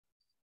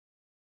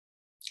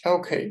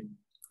Okay,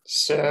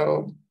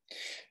 so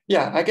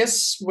yeah, I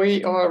guess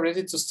we are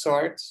ready to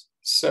start.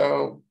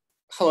 So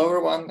hello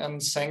everyone,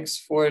 and thanks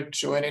for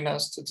joining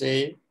us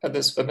today at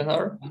this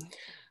webinar.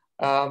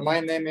 My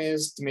name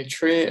is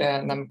Dmitry,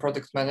 and I'm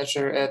product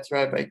manager at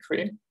UI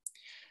Bakery.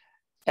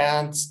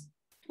 And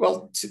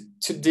well,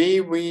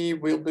 today we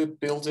will be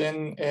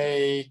building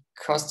a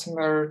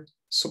customer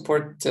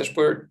support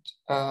dashboard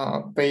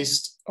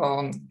based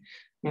on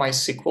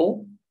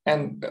MySQL.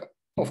 And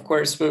of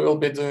course, we will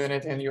be doing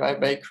it in UI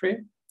Bakery.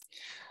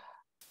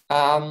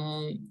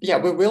 Yeah,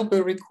 we will be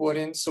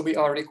recording. So we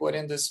are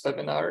recording this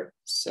webinar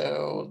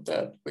so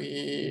that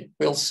we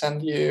will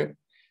send you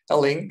a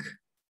link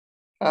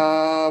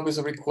with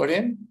a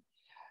recording.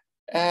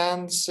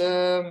 And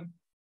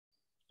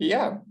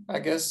yeah, I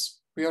guess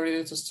we are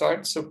ready to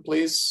start. So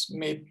please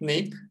meet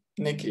Nick.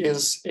 Nick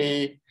is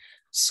a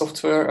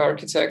software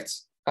architect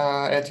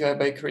at UI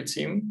Bakery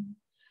team.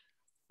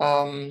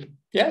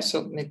 Yeah,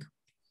 so Nick,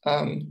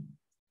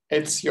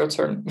 it's your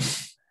turn.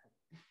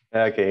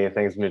 Okay,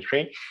 thanks,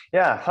 Dmitry.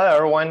 Yeah, hello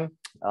everyone.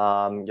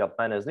 Yeah,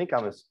 my name is Nick.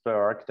 I'm a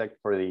software architect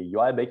for the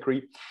UI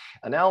Bakery.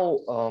 And now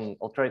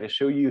I'll try to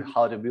show you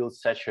how to build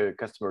such a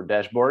customer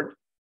dashboard.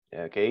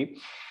 Okay,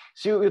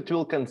 so it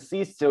will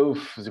consist of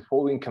the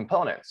following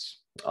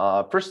components.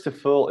 First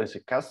of all, is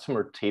a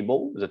customer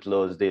table that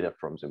loads data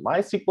from the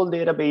MySQL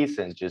database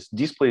and just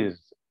displays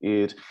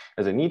it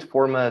as a neat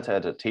format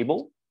at a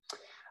table.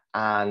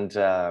 And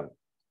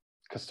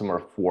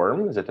customer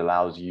form that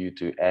allows you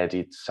to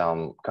edit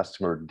some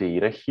customer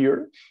data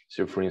here.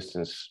 So for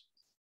instance,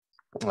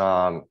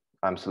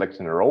 I'm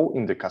selecting a row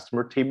in the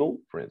customer table.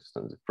 For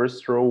instance, the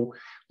first row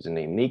is the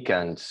name Nick,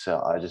 and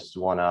I just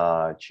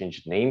wanna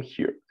change the name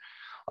here.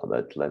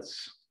 But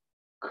let's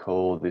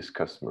call this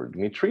customer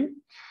Dmitry.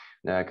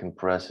 Now I can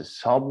press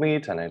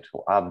submit and it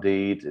will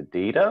update the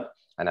data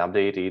and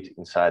update it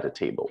inside the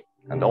table.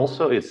 And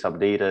also it's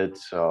updated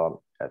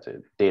at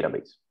a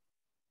database.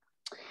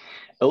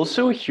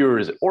 Also, here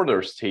is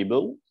orders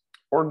table.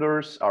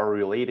 Orders are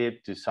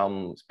related to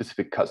some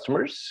specific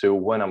customers. So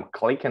when I'm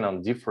clicking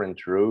on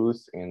different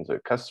rows in the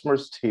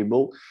customers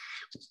table,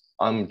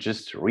 I'm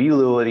just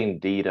reloading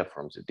data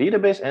from the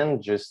database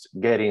and just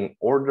getting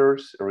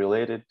orders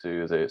related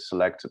to the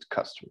selected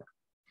customer.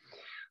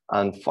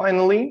 And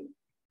finally,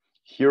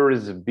 here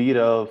is a bit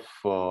of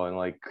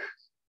like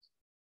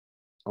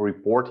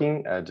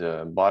reporting at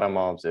the bottom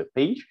of the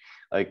page,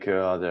 like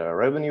the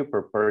revenue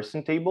per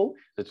person table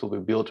that will be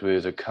built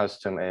with a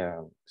custom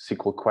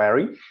SQL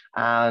query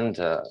and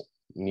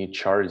neat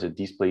chart that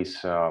displays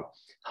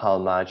how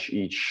much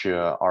each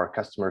our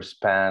customer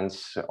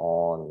spends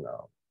on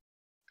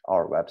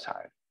our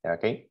website.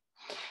 Okay,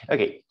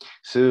 okay.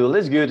 So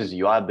let's go to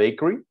the UI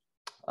Bakery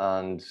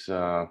and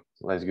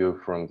let's go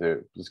from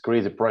let's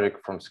create the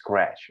project from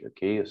scratch.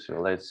 Okay,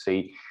 so let's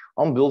say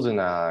I'm building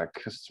a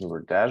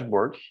customer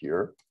dashboard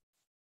here.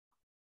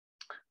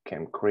 Okay,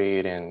 I'm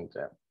creating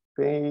the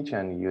page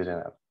and using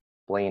a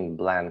plain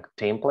blank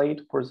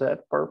template for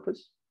that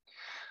purpose.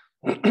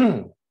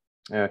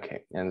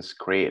 Okay, and it's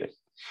created.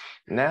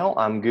 Now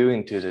I'm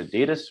going to the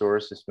data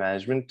sources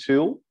management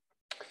tool.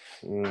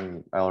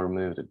 I'll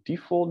remove the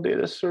default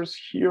data source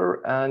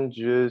here and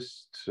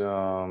just,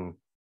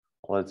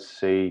 let's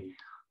say,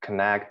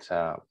 connect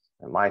a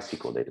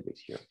MySQL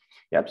database here.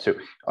 Yep, so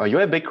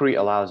UI Bakery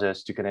allows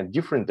us to connect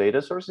different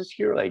data sources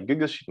here, like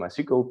Google Sheet,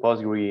 MySQL,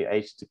 Postgre,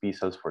 HTTP,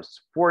 Salesforce,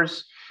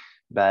 Force.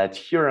 But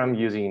here I'm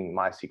using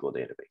MySQL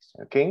database,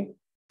 okay?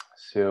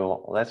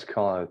 So let's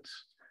call it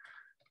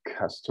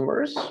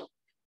customers.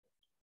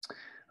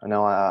 And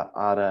now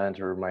I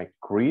enter my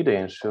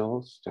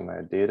credentials to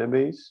my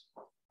database.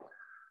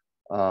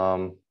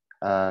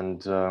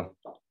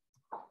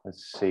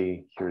 Let's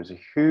see, here's a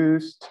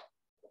host,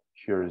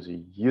 here's a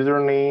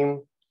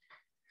username.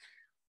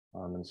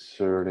 I'm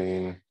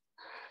inserting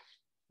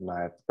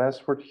my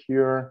password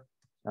here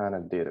and a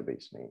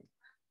database name.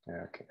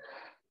 Okay.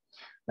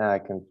 Now I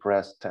can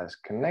press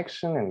test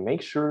connection and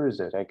make sure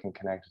that I can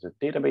connect to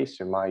the database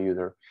so my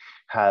user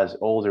has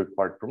all the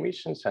required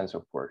permissions and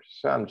so forth.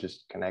 So I'm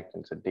just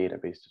connecting to the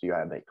database to the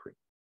UI Bakery.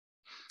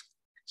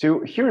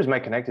 So here's my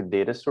connected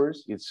data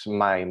source. It's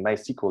my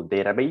MySQL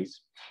database.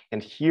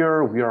 And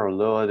here we are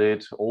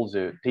loaded all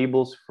the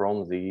tables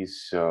from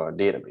this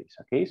database.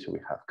 Okay, so we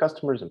have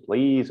customers,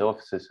 employees,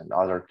 offices, and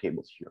other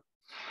tables here.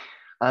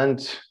 And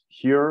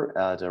here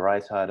at the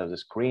right side of the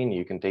screen,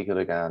 you can take a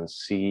look and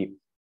see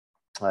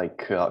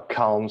like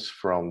columns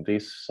from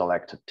this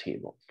selected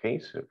table. Okay,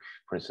 so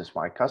for instance,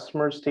 my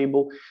customers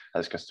table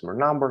has customer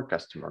number,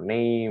 customer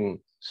name,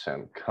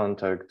 some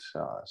contact,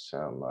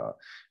 some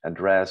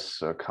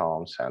address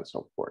columns, and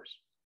so forth.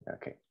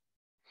 Okay.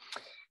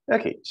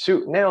 Okay,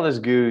 so now let's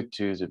go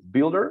to the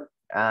builder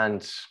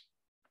and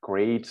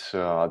create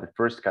the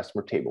first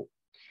customer table.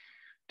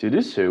 To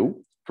do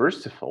so,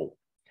 first of all,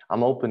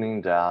 I'm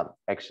opening the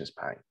actions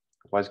pane.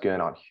 What's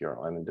going on here?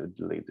 Let me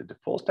delete the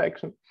default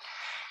action.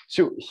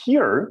 So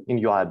here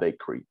in UI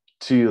Bakery,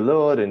 to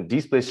load and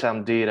display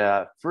some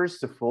data,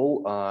 first of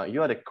all,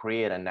 you ought to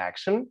create an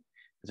action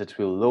that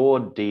will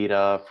load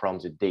data from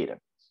the database,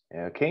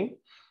 okay?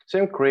 So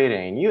I'm creating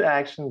a new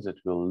action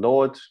that will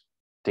load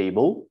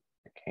table,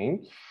 okay,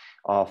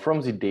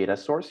 from the data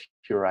source.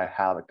 Here I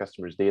have a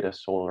customer's data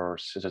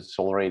source that's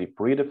already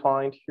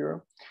predefined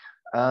here,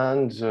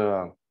 and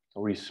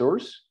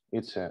resource,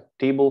 it's a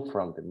table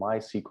from the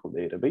MySQL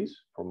database,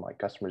 from my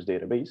customers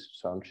database.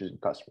 So I'm choosing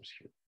customers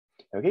here.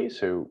 Okay,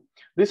 so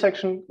this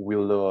action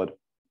will load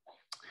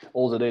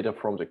all the data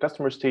from the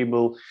customers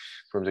table,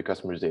 from the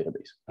customers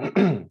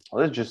database.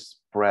 Let's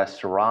just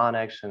press run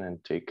action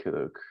and take a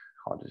look.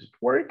 How does it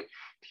work?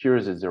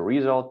 Here's the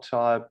result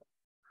type.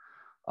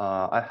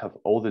 I have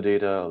all the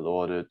data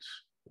loaded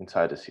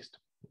inside the system.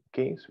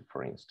 Okay, so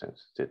for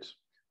instance, this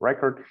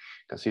record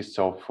consists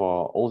of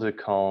all the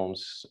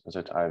columns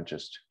that I've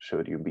just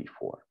showed you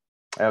before.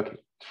 Okay,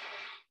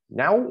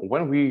 now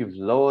when we've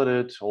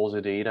loaded all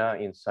the data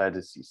inside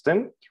the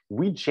system,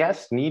 we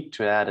just need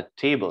to add a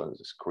table on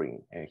the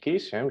screen. Okay,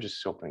 so I'm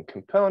just opening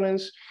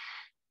components.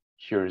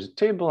 Here's a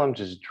table, I'm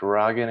just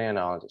dragging it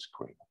on the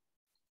screen.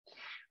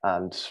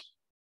 And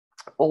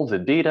all the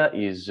data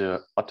is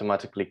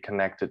automatically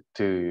connected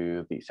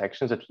to these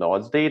actions that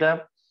loads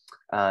data.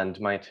 And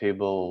my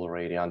table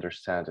already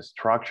understands the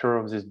structure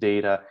of this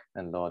data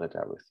and loaded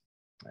everything.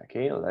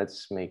 Okay,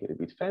 let's make it a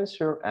bit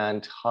fancier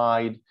and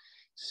hide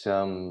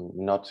some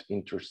not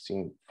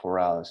interesting for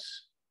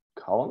us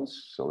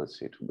columns. So let's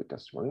say it will be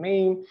customer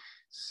name,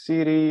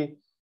 city,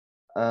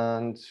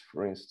 and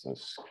for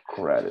instance,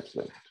 credit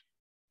limit.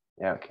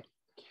 Yeah, okay.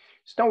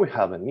 So now we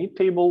have a neat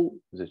table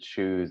that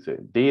shows the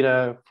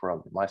data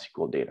from the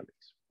MySQL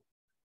database.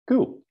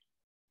 Cool.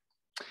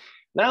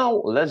 Now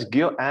let's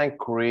go and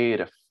create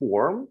a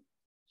form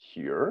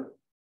here.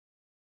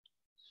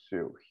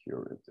 So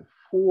here is the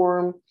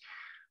form.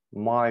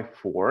 My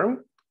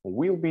form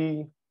will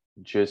be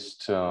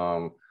just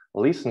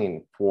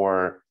listening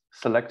for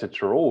selected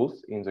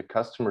rows in the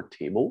customer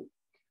table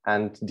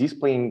and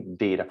displaying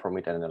data from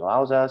it, and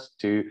allows us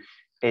to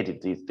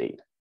edit this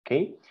data.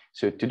 Okay,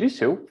 so to do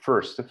so,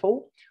 first of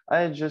all,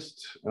 I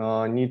just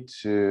need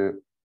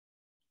to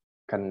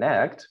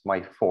connect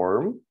my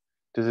form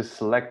to the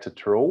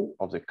selected row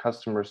of the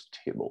customers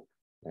table.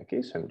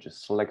 Okay, so I'm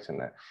just selecting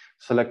a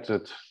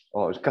selected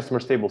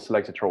customers table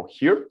selected row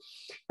here,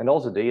 and all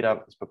the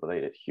data is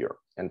populated here,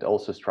 and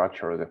also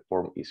structure of the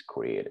form is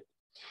created.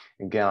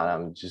 Again,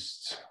 I'm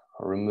just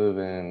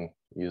removing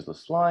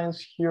useless lines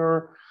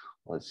here.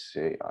 Let's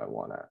say I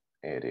want to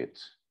edit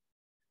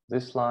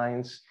these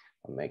lines.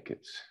 I'll make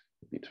it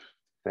a bit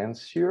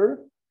fancier.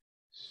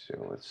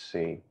 So let's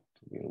say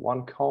in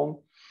one column.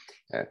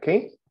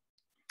 Okay.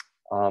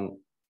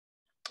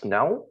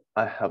 Now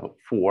I have a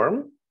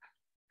form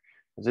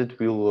that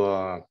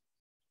will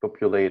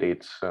populate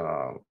its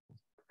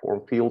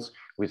form fields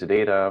with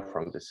data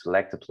from the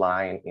selected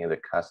line in the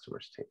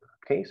customers table.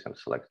 Okay, some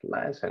selected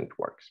lines and it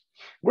works.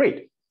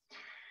 Great.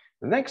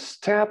 The next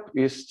step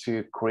is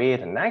to create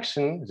an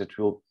action that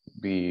will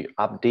be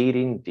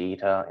updating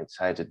data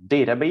inside the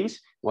database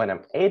when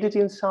I'm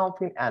editing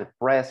something and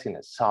pressing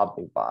a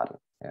submit button.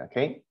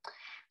 Okay,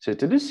 so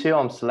to do so,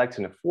 I'm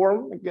selecting a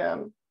form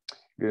again,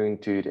 going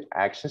to the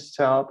Actions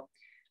tab,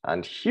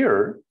 and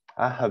here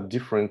I have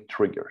different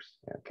triggers.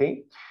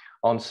 Okay,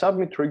 on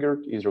submit trigger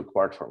is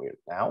required from you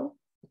now.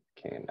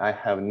 Okay, and I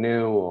have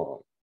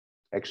no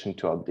action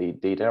to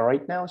update data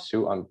right now,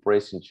 so I'm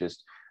pressing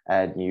just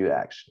add new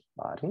action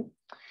button.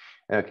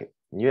 Okay,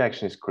 new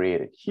action is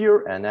created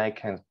here, and I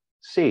can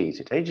say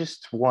that I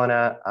just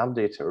wanna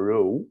update a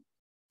row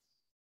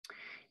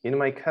in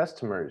my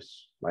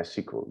customers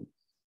MySQL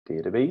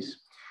database,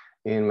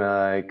 in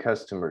my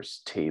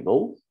customers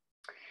table.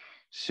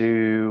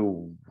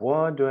 So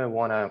what do I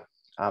wanna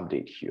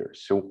update here?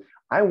 So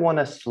I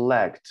wanna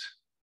select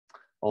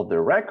all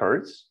the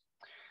records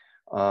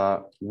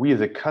with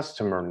the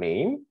customer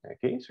name.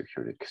 Okay, so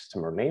here the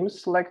customer name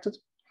is selected.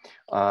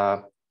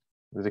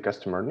 With the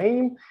customer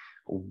name,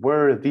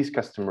 where this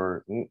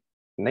customer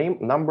name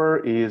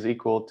number is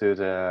equal to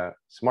the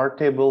smart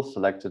table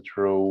selected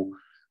row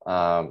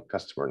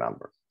customer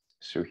number.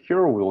 So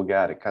here we'll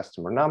get a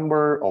customer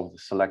number of the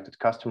selected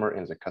customer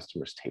in the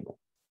customers table.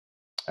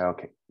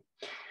 Okay,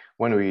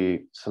 when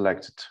we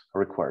selected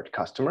required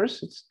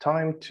customers, it's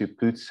time to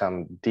put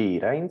some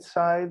data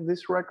inside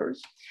these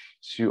records.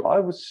 So I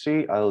would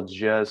say I'll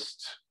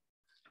just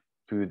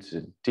put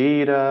the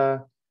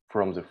data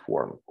from the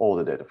form, all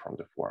the data from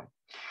the form.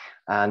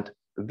 And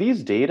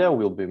this data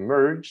will be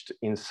merged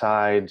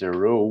inside the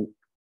row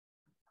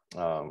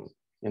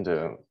in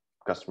the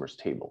customers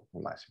table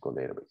in MySQL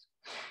database.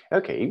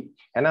 Okay,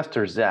 and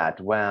after that,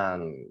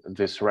 when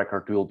this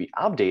record will be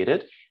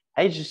updated,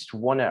 I just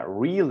want to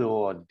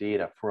reload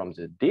data from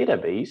the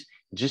database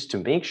just to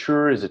make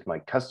sure that my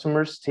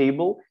customers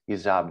table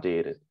is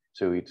updated.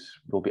 So it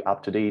will be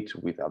up to date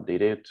with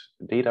updated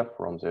data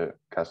from the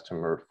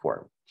customer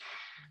form.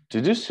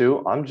 To do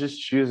so, I'm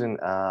just choosing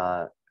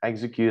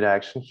execute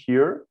action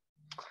here,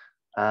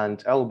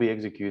 and I'll be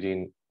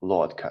executing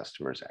load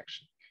customers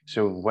action.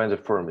 So when the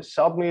form is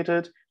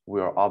submitted, we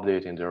are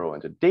updating the row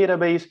in the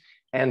database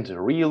and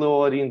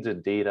reloading the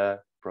data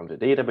from the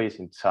database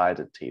inside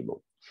the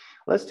table.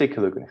 Let's take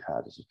a look at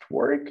how does it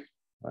work.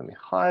 Let me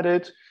hide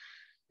it.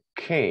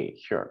 Okay,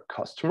 here are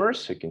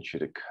customers. You can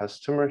choose a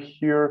customer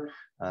here.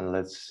 And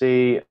let's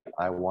say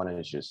I want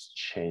to just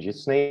change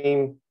its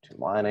name to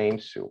my name.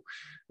 So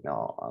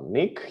now I'm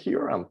Nick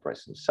here. I'm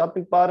pressing the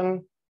submit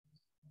button.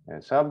 And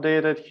it's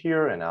updated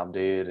here and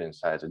updated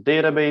inside the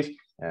database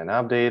and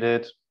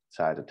updated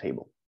inside the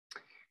table.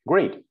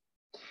 Great.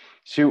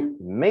 So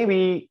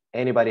maybe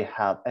anybody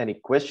have any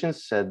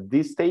questions at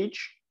this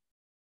stage?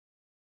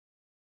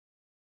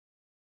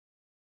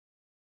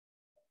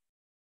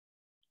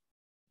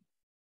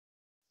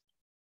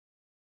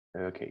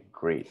 Okay,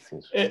 great.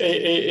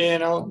 You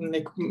know,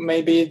 Nick,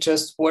 maybe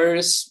just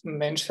worth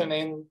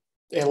mentioning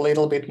a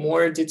little bit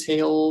more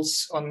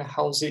details on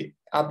how the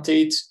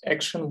update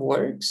action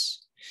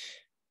works.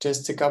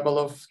 Just a couple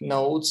of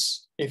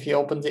notes. If you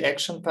open the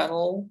action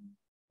panel.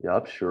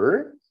 Yep,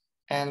 sure.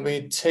 And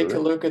we take a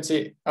look at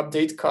the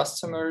update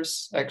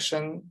customers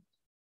action.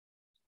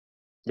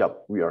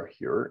 Yep, we are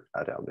here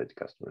at the update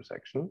customers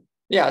action.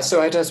 Yeah,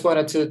 so I just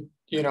wanted to,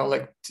 you know,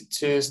 like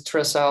to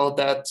stress out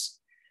that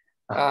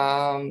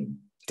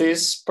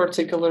this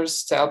particular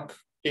step,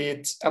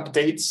 it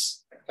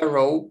updates a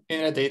row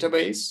in a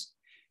database,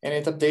 and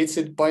it updates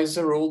it by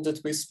the rule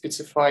that we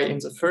specify in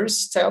the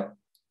first step.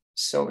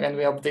 So, and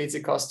we update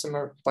the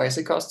customer by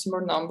the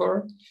customer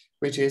number,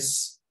 which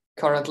is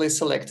currently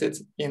selected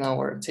in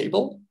our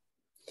table.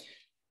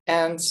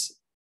 And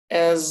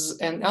as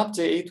an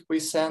update, we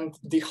send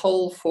the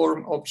whole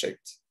form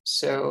object.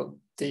 So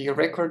the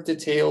record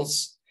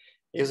details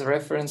is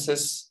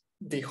references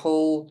the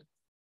whole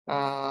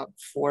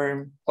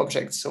form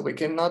object. So we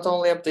can not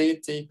only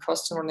update the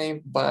customer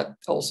name, but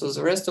also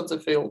the rest of the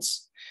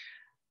fields.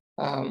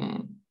 Yeah,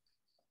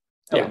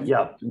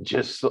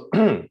 just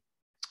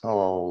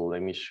oh,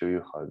 let me show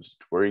you how it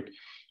works.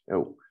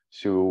 Oh,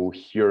 so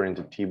here in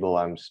the table,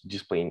 I'm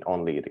displaying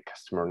only the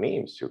customer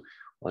name. So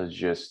let's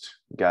just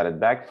get it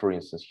back. For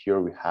instance, here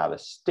we have a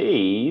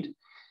state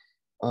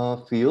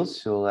field.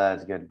 So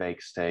let's get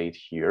back state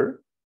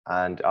here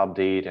and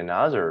update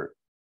another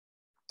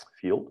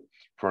field.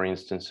 For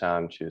instance,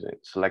 I'm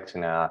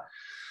selecting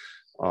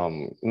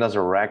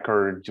another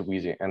record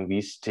with the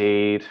NV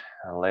state.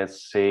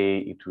 Let's say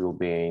it will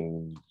be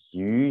in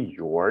New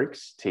York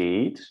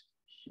State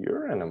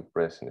here, and I'm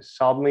pressing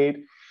submit,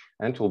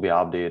 and it will be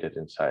updated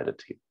inside the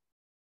table.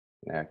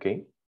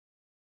 Okay.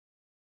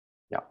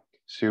 Yeah.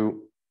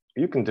 So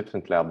you can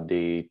definitely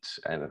update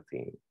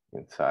anything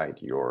inside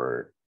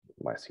your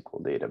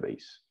MySQL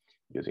database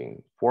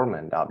using form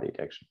and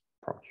update action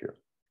from here.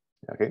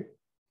 Okay.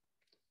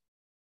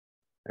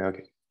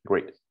 Okay,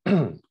 great.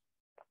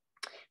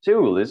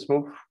 So let's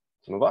move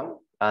on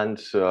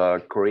and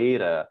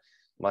create a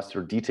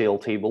master detail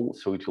table.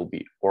 So it will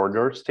be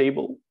orders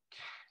table.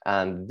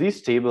 And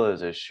this table,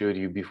 as I showed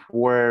you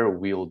before,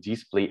 will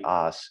display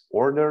as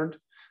ordered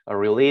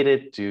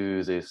related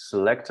to the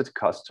selected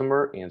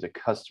customer in the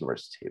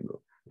customers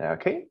table.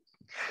 Okay.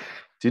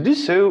 To do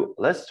so,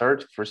 let's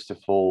start first of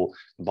all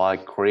by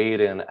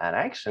creating an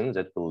action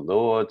that will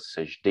load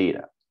such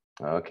data.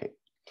 Okay.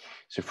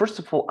 So first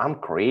of all, I'm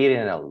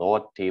creating a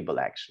load table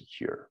action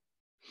here.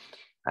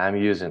 I'm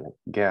using,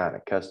 again, a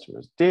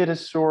customer's data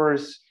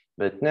source,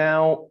 but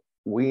now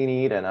we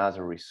need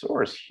another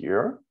resource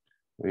here.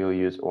 We'll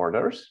use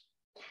orders.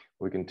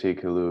 We can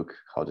take a look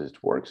how this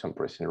works. I'm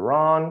pressing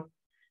run.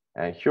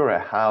 And here I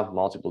have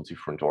multiple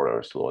different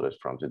orders loaded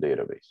from the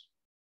database.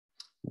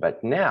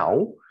 But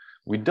now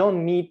we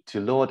don't need to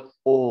load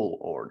all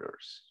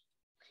orders.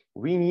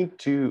 We need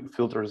to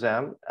filter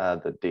them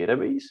at the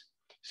database.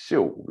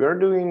 So we're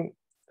doing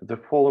the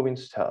following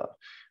stuff.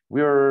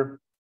 We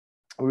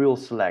will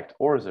select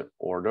all the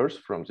orders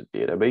from the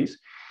database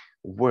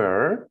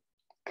where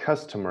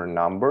customer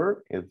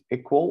number is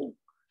equal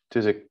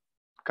to the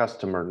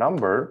customer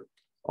number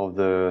of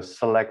the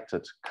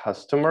selected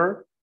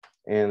customer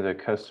in the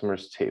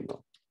customers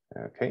table.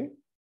 Okay.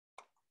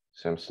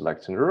 So I'm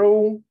selecting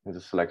row. In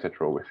the selected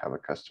row, we have a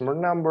customer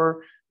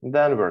number.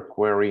 Then we're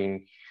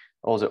querying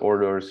all the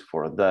orders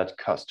for that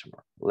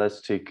customer.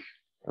 Let's take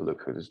a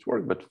look how this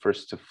works. But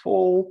first of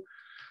all,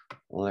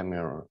 let me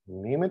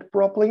name it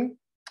properly.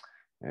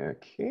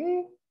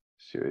 Okay,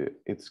 so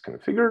it's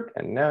configured,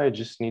 and now I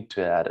just need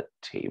to add a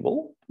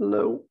table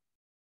below.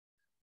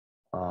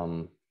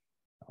 I'll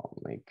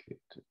make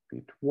it a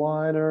bit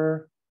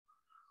wider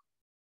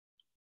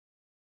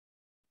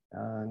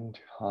and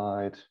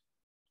hide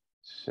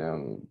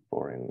some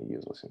boring,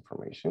 useless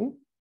information.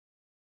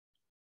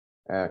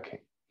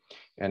 Okay,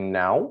 and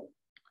now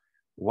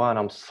when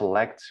I'm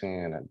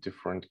selecting a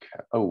different,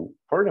 oh,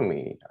 pardon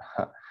me,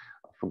 I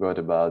forgot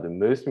about the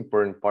most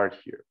important part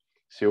here.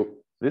 So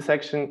this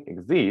action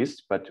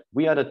exists, but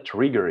we had to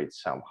trigger it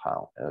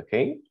somehow,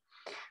 okay?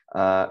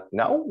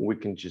 Now we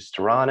can just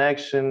run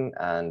action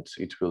and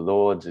it will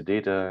load the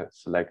data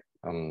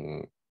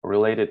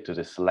related to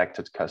the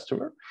selected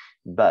customer,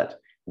 but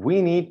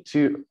we need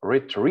to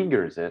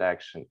re-trigger that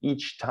action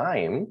each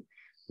time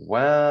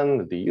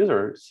when the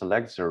user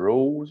selects the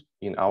rows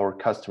in our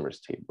customers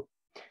table.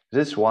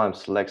 This is why I'm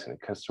selecting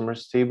the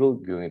customers table,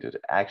 going to the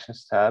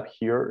actions tab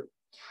here.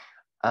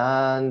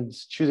 and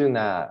choosing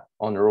a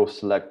on row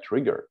select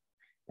trigger.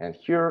 And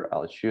here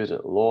I'll choose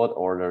a load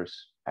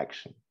orders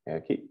action.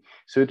 Okay,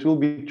 so it will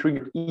be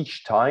triggered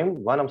each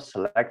time when I'm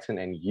selecting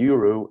a new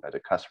row at the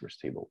customers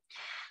table.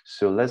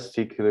 So let's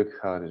take a look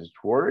how does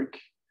it work.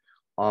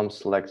 I'm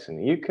selecting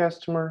a new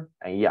customer,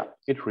 and yeah,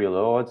 it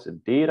reloads the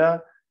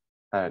data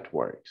and it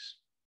works.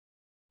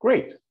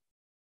 Great.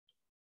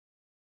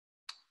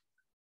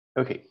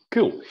 Okay,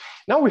 cool.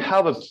 Now we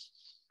have a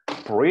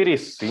pretty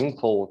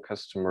simple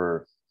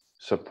customer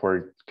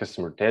support,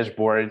 customer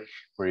dashboard,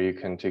 where you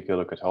can take a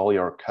look at all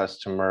your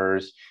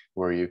customers,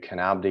 where you can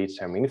update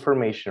some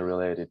information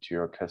related to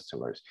your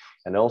customers,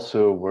 and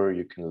also where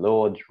you can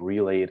load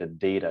related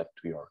data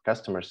to your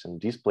customers and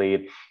display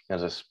it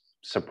as a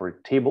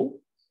separate table.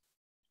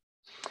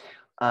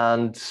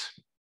 And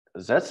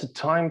that's the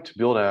time to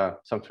build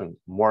something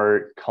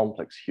more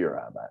complex here,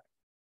 Abad.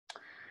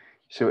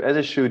 So as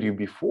I showed you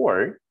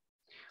before,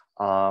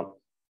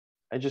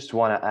 I just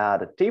want to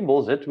add a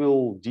table that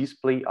will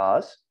display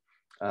us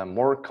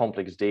more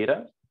complex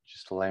data.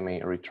 Just let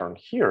me return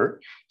here.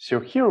 So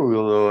here we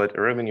will load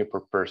a revenue per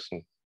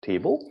person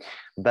table,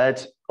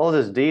 but all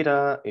this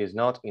data is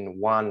not in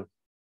one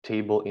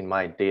table in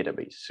my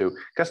database. So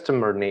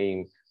customer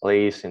name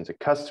lays in the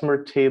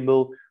customer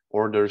table,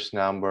 orders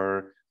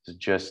number is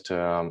just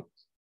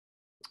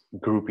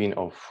grouping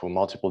of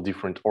multiple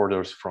different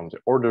orders from the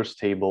orders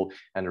table,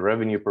 and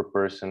revenue per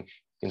person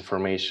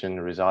information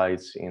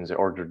resides in the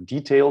order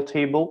detail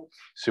table.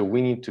 So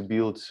we need to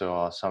build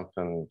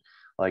something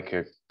like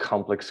a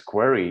complex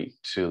query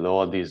to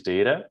load this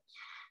data.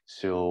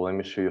 So let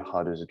me show you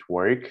how does it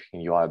work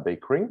in UI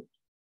Bakery.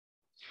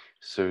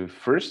 So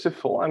first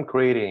of all, I'm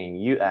creating a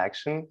new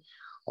action.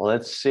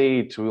 Let's say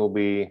it will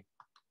be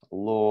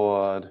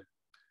load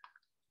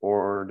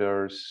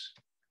orders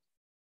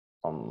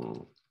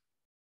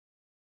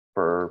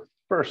per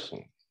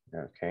person,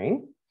 okay?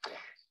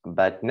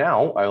 But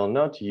now I will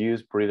not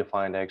use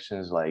predefined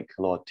actions like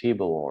load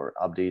table or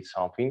update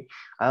something.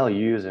 I'll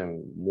use a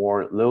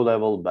more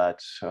low-level but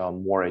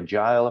more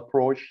agile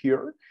approach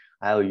here.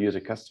 I'll use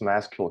a custom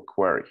SQL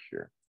query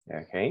here,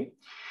 okay?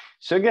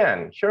 So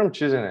again, here I'm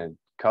choosing a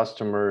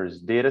customer's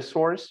data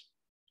source,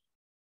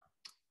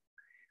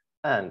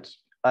 and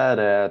add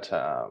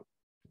an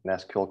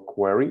SQL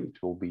query.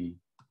 It will be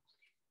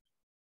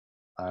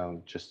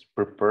just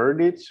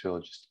prepared it, so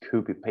I'll just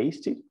copy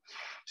paste it.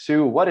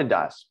 So what it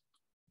does,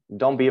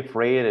 don't be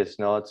afraid, it's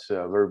not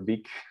very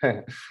big.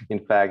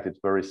 In fact, it's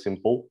very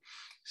simple.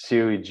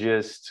 So it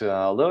just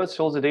loads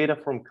all the data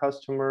from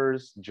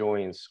customers,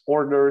 joins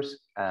orders,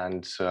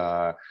 and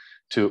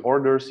to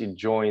orders, it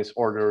joins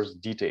orders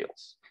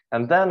details.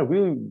 And then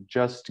we'll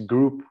just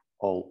group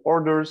all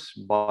orders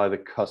by the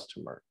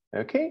customer,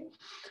 okay?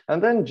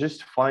 And then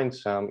just find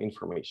some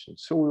information.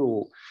 So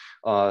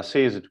we'll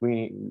say that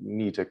we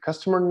need a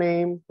customer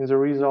name in the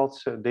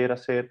results data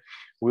set.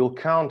 We'll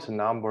count a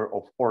number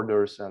of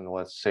orders, and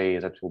let's say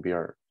that will be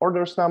our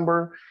orders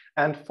number.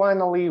 And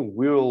finally,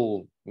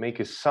 we'll make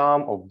a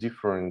sum of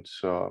different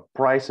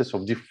prices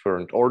of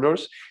different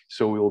orders.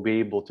 So we'll be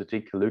able to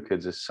take a look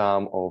at the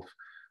sum of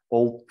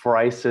all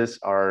prices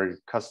our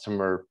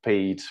customer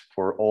paid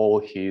for all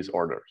his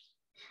orders.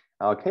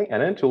 Okay,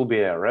 and then it will be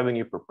a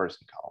revenue per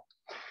person count.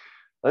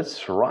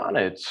 Let's run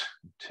it.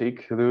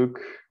 Take a look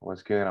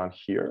what's going on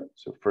here.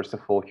 So first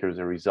of all, here's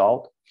the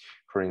result.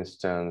 For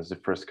instance, the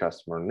first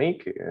customer,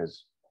 Nick,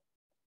 is,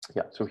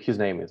 yeah, so his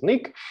name is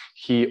Nick.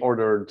 He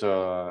ordered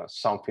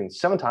something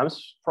 7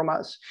 times from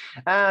us,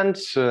 and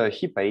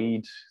he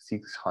paid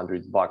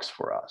 $600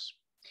 for us.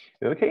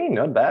 Okay,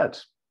 not bad.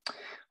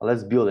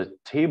 Let's build a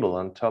table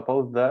on top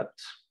of that.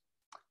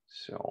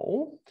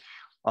 So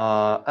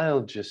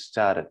I'll just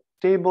add a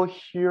table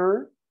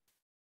here.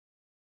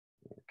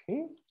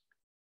 Okay.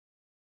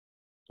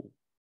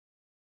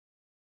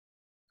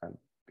 A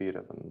bit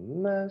of a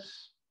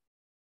mess.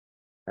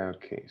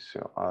 Okay,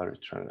 so I'll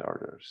return the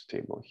orders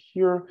table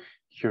here.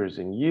 Here's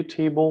a new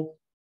table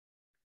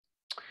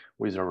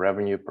with a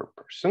revenue per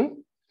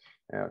person.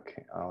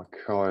 Okay, I'll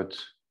call it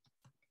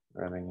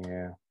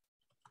revenue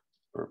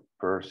per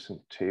person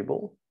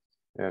table.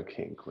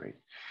 Okay, great.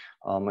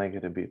 I'll make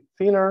it a bit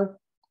thinner.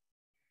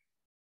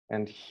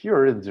 And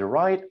here at the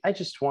right, I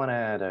just want to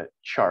add a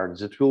chart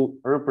that will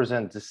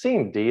represent the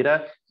same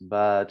data,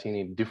 but in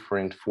a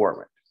different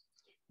format.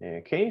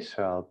 Okay,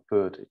 so I'll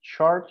put a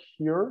chart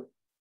here.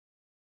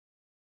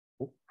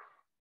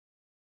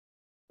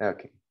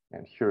 Okay,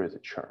 and here is a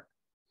chart.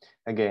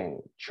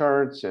 Again,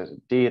 charts as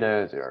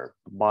data, they are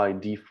by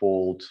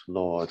default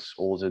loads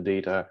all the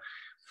data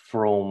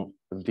from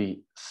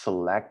the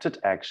selected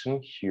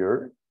action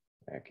here.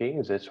 Okay,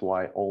 that's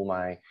why all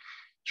my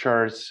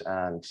charts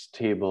and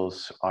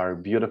tables are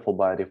beautiful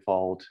by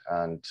default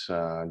and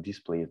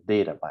display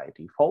data by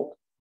default,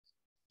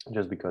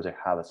 just because I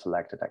have a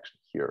selected action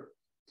here.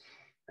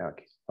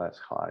 Okay, let's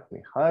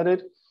hide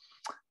it.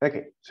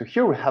 Okay, so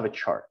here we have a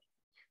chart.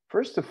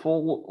 First of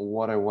all,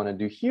 what I want to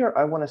do here,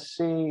 I want to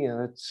say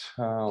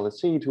let's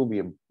say it will be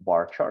a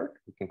bar chart.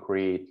 We can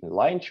create a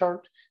line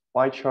chart,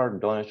 pie chart,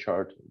 donut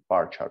chart,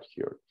 bar chart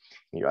here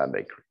in UI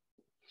Bakery.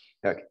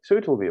 Okay, so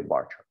it will be a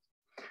bar chart.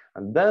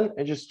 And then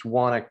I just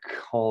want to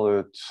call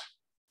it,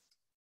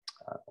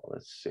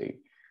 let's see,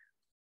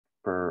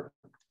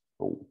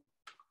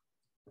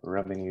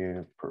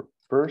 revenue per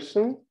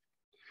person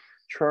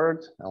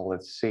chart. And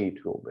let's say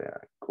it will be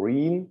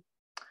green.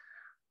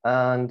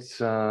 And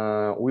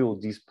we will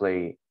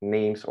display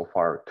names of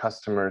our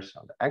customers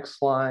on the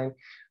X line.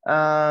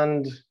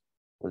 And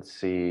let's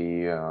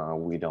see,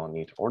 we don't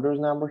need orders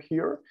number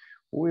here.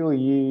 We'll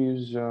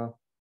use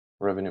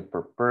revenue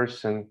per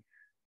person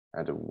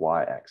at the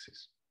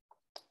Y-axis.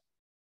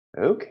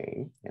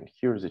 Okay, and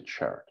here's the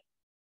chart.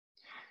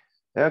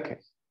 Okay,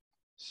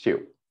 so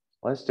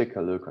let's take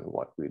a look on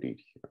what we did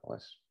here.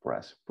 Let's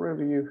press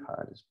preview,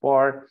 hide this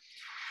bar.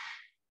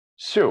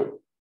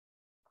 So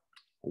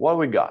what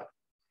we got?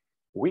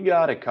 We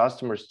got a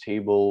customers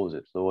table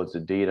that loads the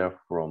data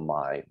from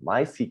my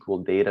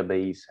MySQL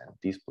database and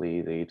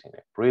displays it in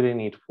a pretty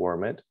neat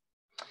format.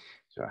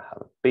 So I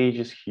have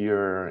pages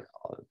here,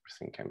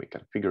 everything can be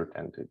configured,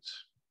 and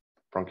it's,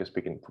 frankly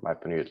speaking, from my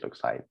point of view, it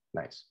looks like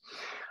nice.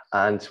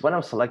 And when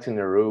I'm selecting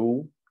a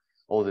row,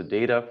 all the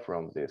data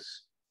from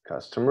this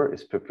customer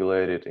is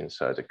populated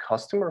inside the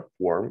customer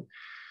form,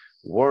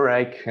 where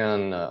I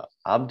can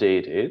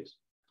update it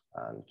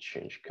and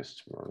change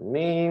customer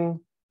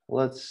name,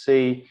 let's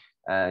say,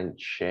 and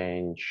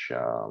change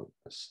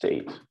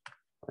state.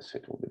 Let's say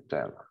it will be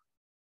demo.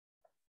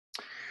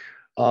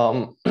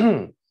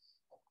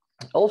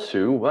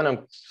 Also, when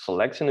I'm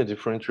selecting the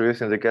different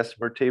rows in the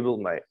customer table,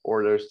 my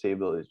orders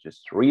table is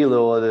just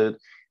reloaded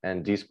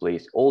and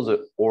displays all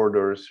the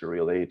orders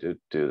related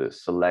to the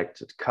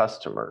selected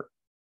customer.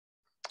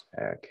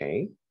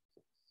 Okay.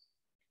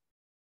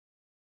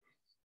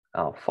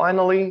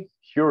 Finally,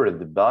 here at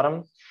the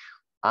bottom,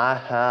 I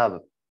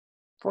have,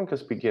 frankly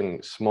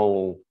speaking,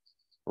 small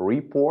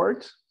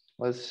report,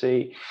 let's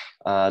say,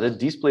 that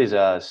displays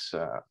us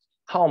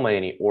how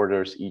many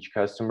orders each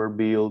customer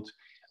built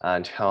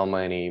and how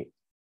many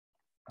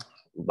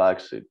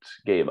bugs it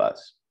gave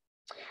us.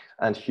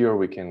 And here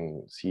we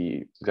can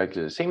see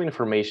exactly the same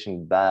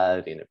information,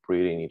 but in a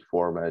pretty neat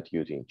format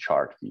using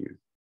chart view.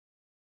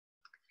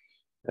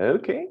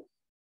 Okay.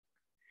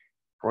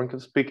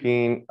 Frankly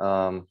speaking,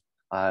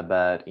 I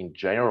bet in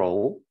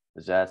general,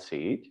 that's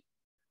it.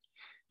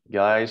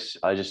 Guys,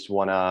 I just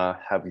wanna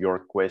have your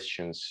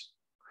questions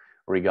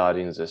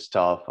regarding the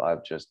stuff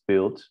I've just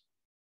built.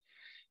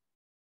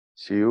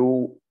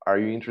 So are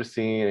you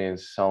interested in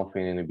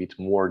something in a bit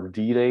more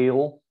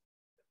detail?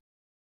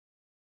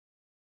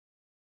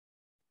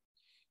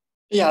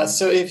 Yeah,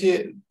 so if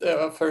you,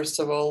 first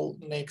of all,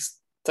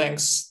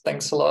 thanks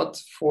a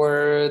lot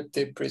for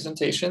the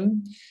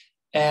presentation.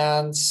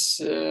 And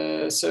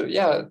so,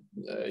 yeah,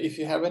 if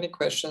you have any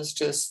questions,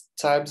 just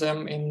type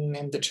them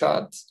in the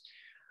chat,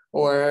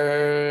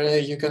 or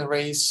you can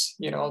raise,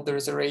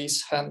 there's a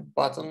raise hand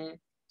button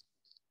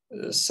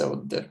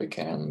so that we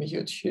can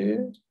unmute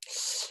you.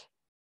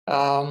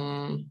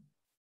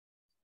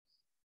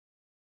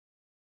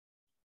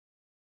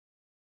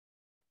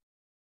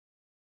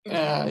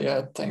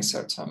 Yeah, thanks,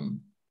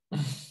 Artem.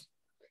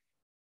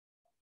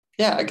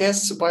 Yeah, I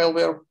guess while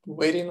we're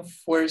waiting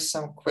for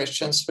some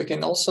questions, we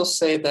can also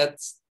say that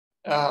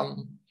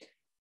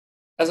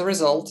as a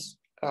result,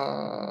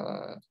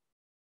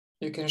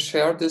 you can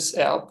share this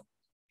app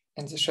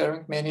in the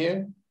sharing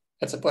menu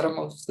at the bottom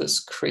of the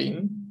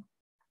screen.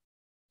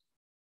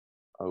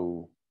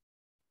 Oh,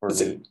 are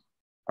you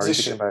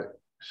talking about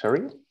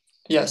sharing?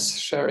 Yes,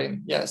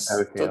 sharing, yes.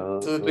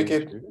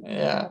 Okay,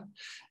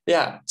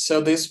 yeah.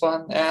 So this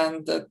one,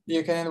 and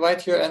you can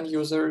invite your end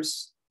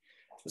users.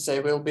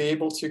 They will be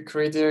able to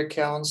create their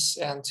accounts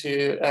and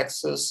to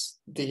access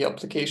the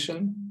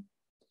application.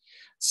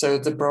 So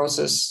the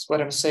process, what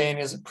I'm saying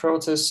is the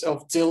process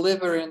of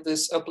delivering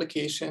this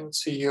application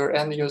to your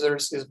end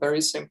users is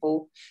very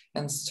simple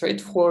and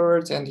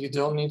straightforward, and you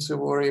don't need to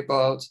worry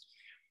about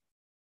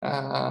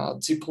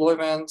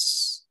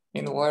deployments,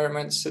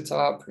 environment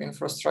setup,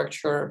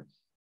 infrastructure,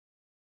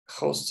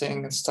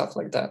 hosting, and stuff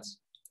like that.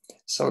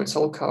 So it's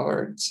all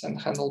covered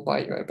and handled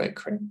by UI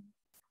Bakery.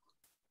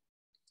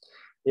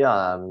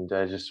 Yeah, and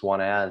I just want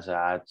to add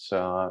that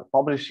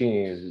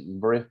publishing is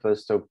very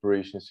fast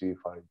operation. So if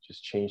I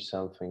just change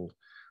something,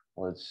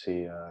 let's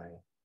see, I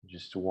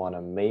just want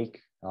to make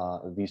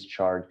this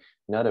chart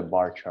not a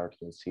bar chart.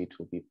 Let's see, it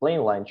will be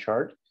plain line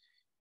chart.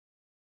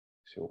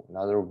 So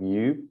another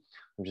view,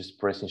 I'm just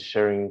pressing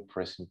sharing,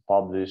 pressing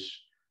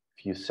publish,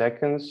 a few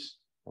seconds,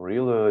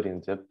 reloading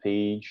the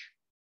page,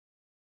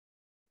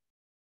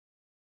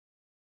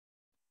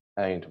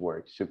 and it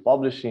works. So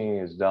publishing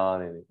is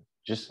done in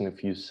just in a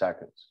few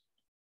seconds.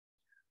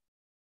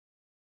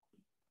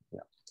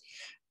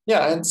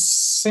 Yeah, and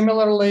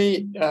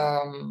similarly,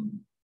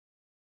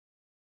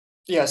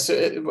 yeah,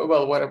 so,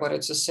 well, what I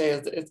wanted to say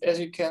is,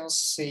 as you can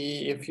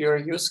see, if your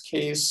use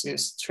case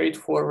is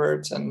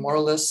straightforward and more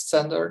or less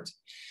standard,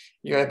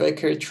 UI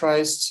Bakery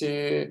tries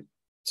to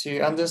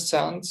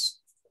understand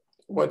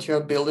what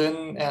you're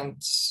building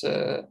and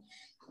to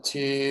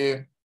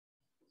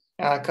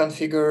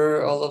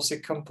configure all of the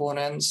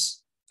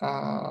components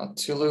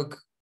to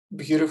look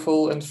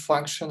beautiful and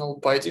functional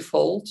by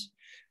default.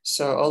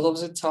 So all of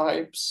the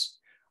types,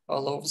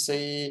 all of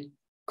the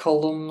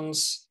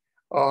columns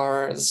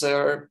are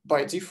there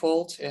by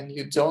default, and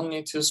you don't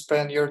need to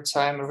spend your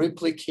time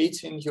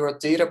replicating your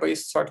database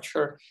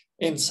structure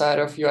inside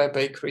of UI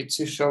Bakery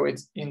to show it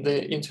in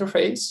the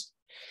interface.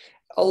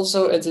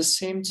 Also, at the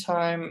same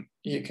time,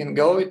 you can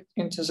go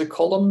into the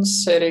column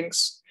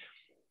settings,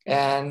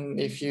 and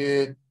if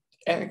you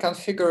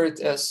configure it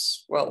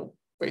as well,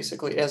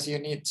 basically as you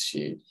need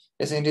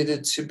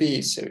it to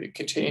be. So you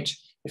can change,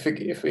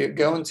 if we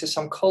go into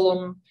some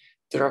column,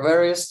 there are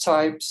various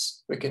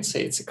types. We can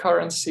say it's a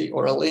currency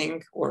or a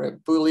link or a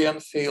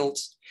Boolean field.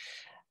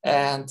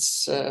 And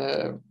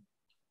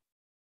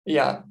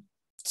yeah,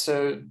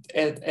 so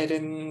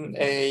adding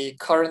a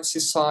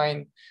currency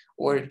sign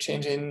or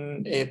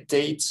changing a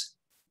date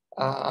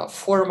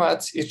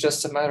format is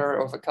just a matter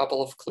of a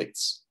couple of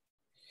clicks.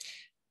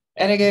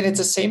 And again, at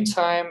the same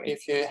time,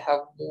 if you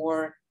have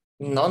more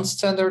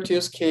non-standard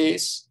use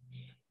case,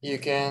 you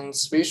can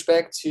switch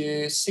back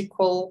to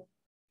SQL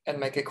and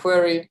make a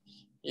query.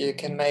 You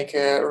can make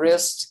a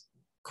REST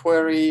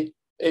query,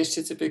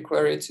 HTTP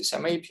query to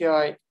some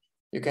API.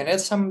 You can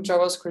add some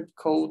JavaScript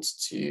code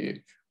to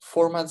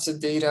format the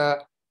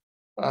data,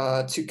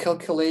 to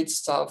calculate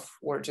stuff,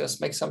 or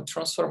just make some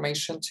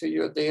transformation to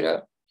your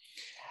data,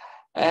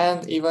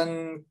 and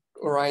even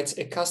write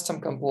a custom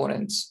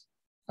component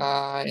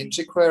in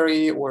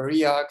jQuery or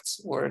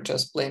React or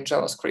just plain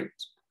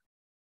JavaScript.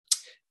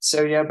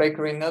 So yeah,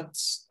 Bakery not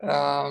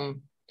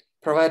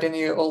providing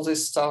you all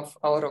this stuff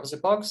out of the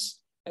box.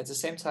 At the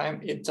same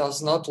time, it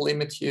does not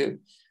limit you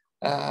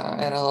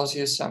and allows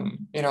you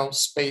some,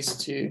 space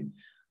to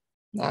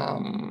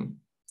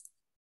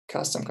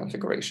custom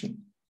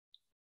configuration.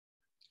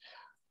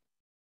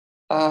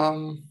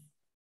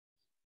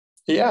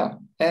 Yeah,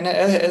 and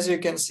as you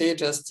can see, it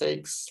just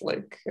takes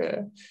like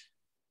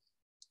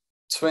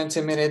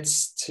 20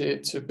 minutes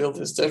to build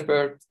this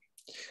dashboard.